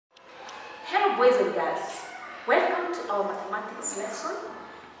boys and girls, welcome to our mathematics lesson,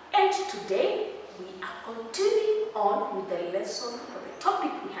 and today we are continuing on with the lesson or the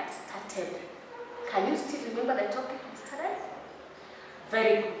topic we had started. Can you still remember the topic we started?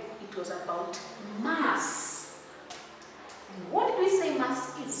 Very good. It was about mass. And what did we say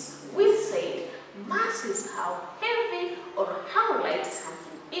mass is? We said mass is how heavy or how light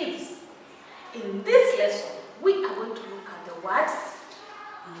something is. In this lesson, we are going to look at the words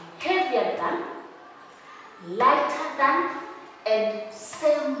heavier than, lighter than, and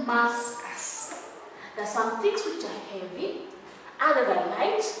same mass as. There are some things which are heavy, others are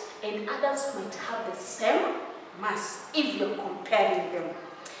light, and others might have the same mass if you're comparing them.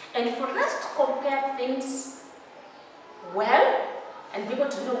 And for us to compare things well and be able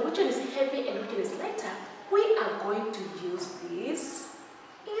to know which one is heavy and which one is lighter, we are going to use this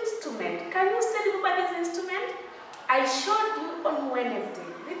instrument. Can you still remember this instrument? I showed you on Wednesday.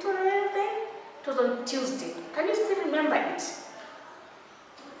 It was Wednesday? It was on Tuesday. Can you still remember it?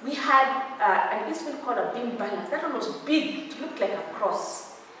 We had an instrument called a beam balance. That one was big. It looked like a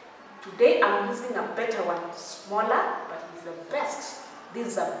cross. Today I'm using a better one, smaller, but it's the best. This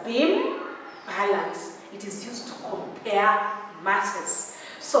is a beam balance. It is used to compare masses.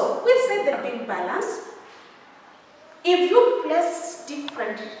 So we said the beam balance. If you place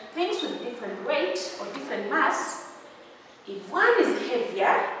different things with different weight or different mass, if one is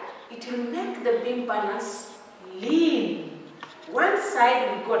heavier, it will make the beam balance lean. One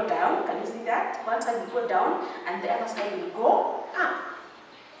side will go down, can you see that? One side will go down and the other side will go up.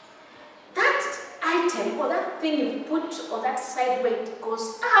 That item or that thing you put on that side weight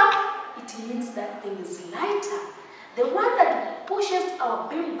goes up, it means that thing is lighter. The one that pushes our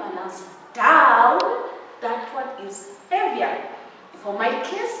beam balance down, that one is heavier. For my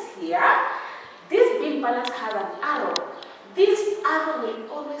case here, this beam balance has an arrow. This arrow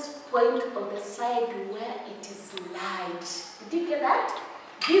will always point on the side where it is light. Did you get that?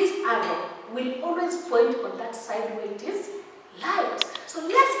 This arrow will always point on that side where it is light. So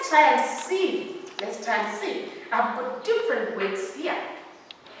let's try and see. Let's try and see. I've got different weights here.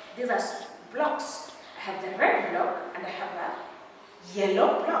 These are blocks. I have the red block and I have a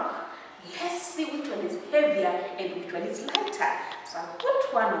yellow block. Let's see which one is heavier and which one is lighter. So I'll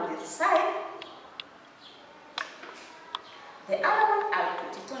put one on this side. The other one, I'll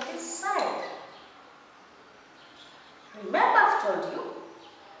put it on this side. Remember, I've told you,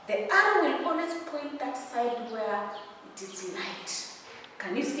 the arrow will always point that side where it is light.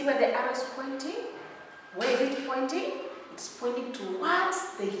 Can you see where the arrow is pointing? Where is it pointing? It's pointing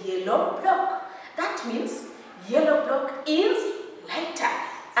towards the yellow block. That means yellow block is lighter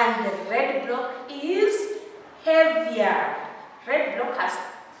and the red block is heavier. Red block has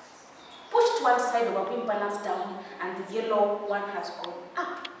pushed one side of our beam balance down and the yellow one has gone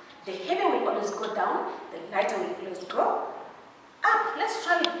up. The heavier will always go down, the lighter will always go up. Let's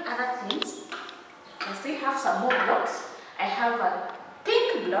try with other things. I still have some more blocks. I have a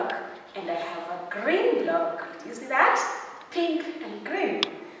pink block and I have a green block. Do you see that? Pink and green.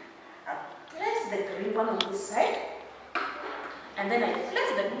 I place the green one on this side and then I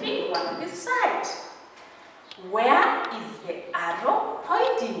place the pink one on this side. Where is the arrow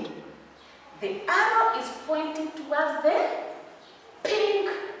pointing? The arrow is pointing towards the pink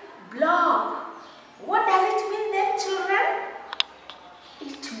block. What does it mean then, children?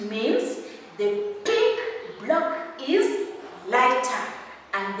 It means the pink block is lighter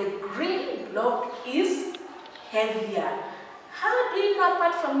and the green block is heavier. How do you know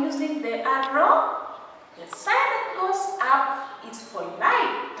apart from using the arrow? The side that goes up is for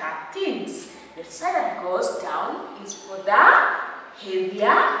lighter things. The side that goes down is for the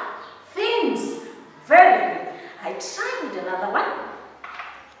heavier things. Very good. I try with another one.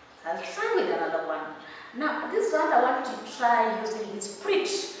 I'll try with another one. Now, this one I want to try using this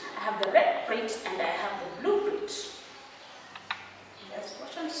bridge. I have the red bridge and I have the blue bridge. Let's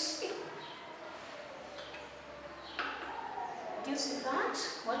watch and see. Do you see that?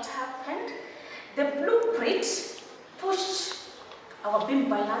 What happened? The blue bridge pushed our beam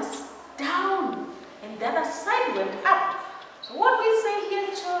balance down and the other side went up. So what we say here,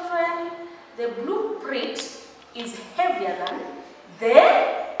 children, the blue bridge is heavier than the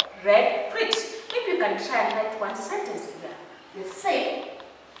red bridge. Maybe you can try and write one sentence here. Let's say,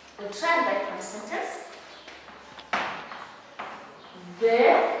 we'll try and write one sentence. The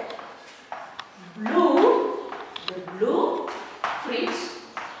blue bridge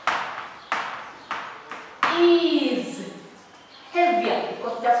is heavier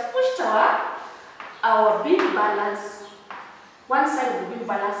because just pushed our beam balance, one side of the beam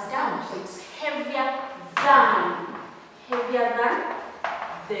balance down, so it's heavier than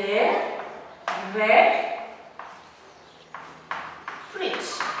the red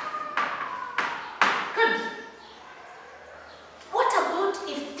print. Good. What about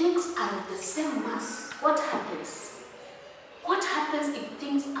if things are of the same mass? What happens? What happens if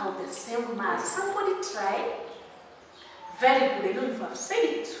things are of the same mass? Somebody try. Very good. I don't know if I've said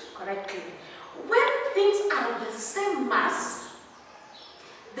it correctly. When things are of the same mass,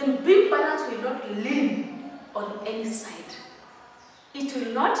 then beam balance will not lean on any side. It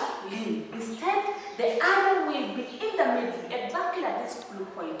will not lean. Instead, the arrow will be in the middle, exactly at this blue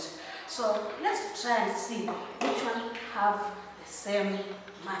point. So let's try and see which one have the same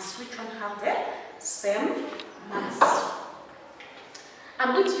mass. Which one have the same mass?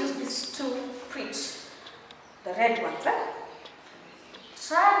 I'm going to use these two prints, the red ones.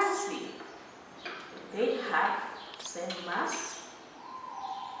 Try and see. They have same mass.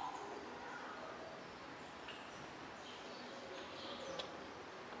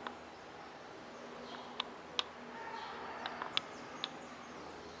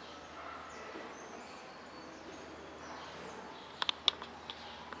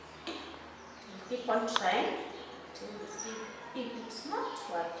 Keep on trying until you see. If it's not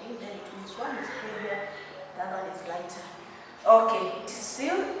working, then it means one is heavier, the other one is lighter. Okay, it is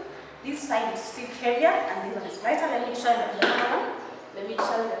still, this side is still heavier and this one is lighter. Let me try with another one. Let me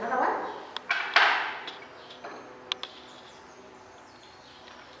try with another one.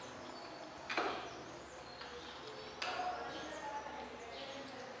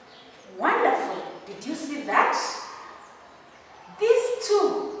 Wonderful. Did you see that? These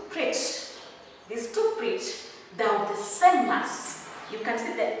two prints, they are of the same mass. You can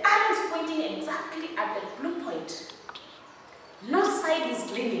see the arrow is pointing exactly at the blue point. No side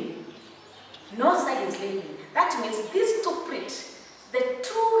is leaning. No side is leaning. That means these two prints, the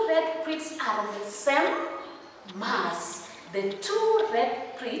two red prints are of the same mass. The two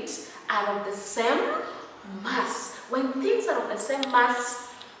red prints are of the same mass. When things are of the same mass,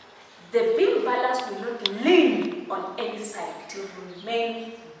 the beam balance will not lean on any side. It will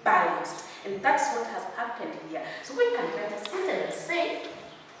remain balanced. And that's what has happened here. So we can write a sentence and say,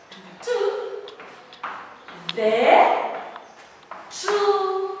 number 2, the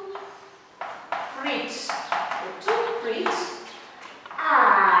two prints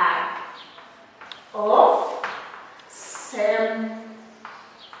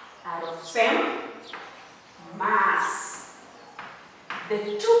are of same mass. The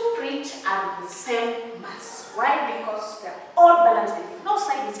two prints are of the same mass. Why? Because they're all balanced. No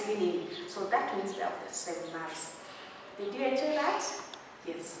side is leaning. So that means they're of the same mass. Did you enjoy that?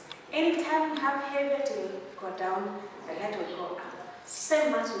 Yes. Anytime you have heavier, it will go down, the light will go up.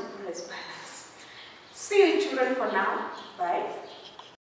 Same mass will always balance. See you children for now. Bye.